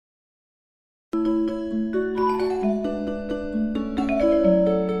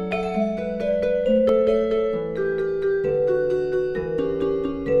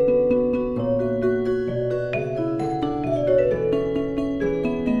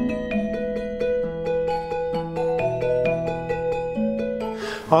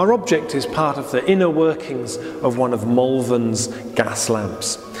Our object is part of the inner workings of one of Malvern's gas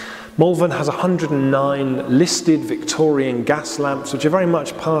lamps. Malvern has 109 listed Victorian gas lamps, which are very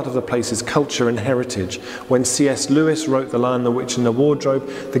much part of the place's culture and heritage. When C.S. Lewis wrote The Lion, the Witch and the Wardrobe,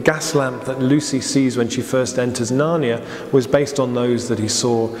 the gas lamp that Lucy sees when she first enters Narnia was based on those that he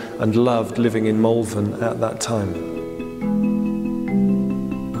saw and loved living in Malvern at that time.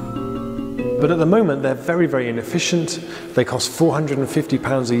 But at the moment they're very, very inefficient. They cost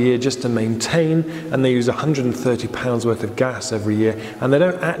 £450 a year just to maintain, and they use £130 worth of gas every year, and they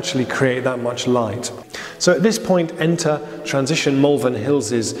don't actually create that much light. So at this point enter Transition Malvern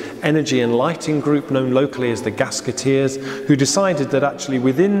Hills' energy and lighting group, known locally as the Gasketeers, who decided that actually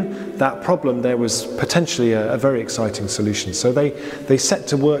within that problem there was potentially a very exciting solution. So they set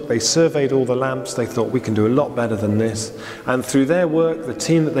to work, they surveyed all the lamps, they thought we can do a lot better than this, and through their work, the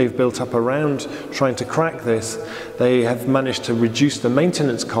team that they've built up around trying to crack this, they have managed to reduce the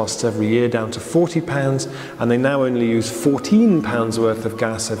maintenance costs every year down to £40, and they now only use £14 worth of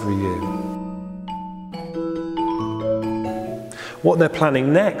gas every year. What they're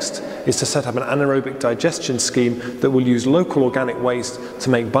planning next is to set up an anaerobic digestion scheme that will use local organic waste to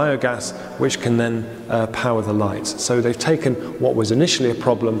make biogas, which can then power the lights. So they've taken what was initially a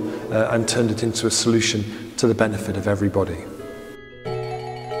problem and turned it into a solution to the benefit of everybody.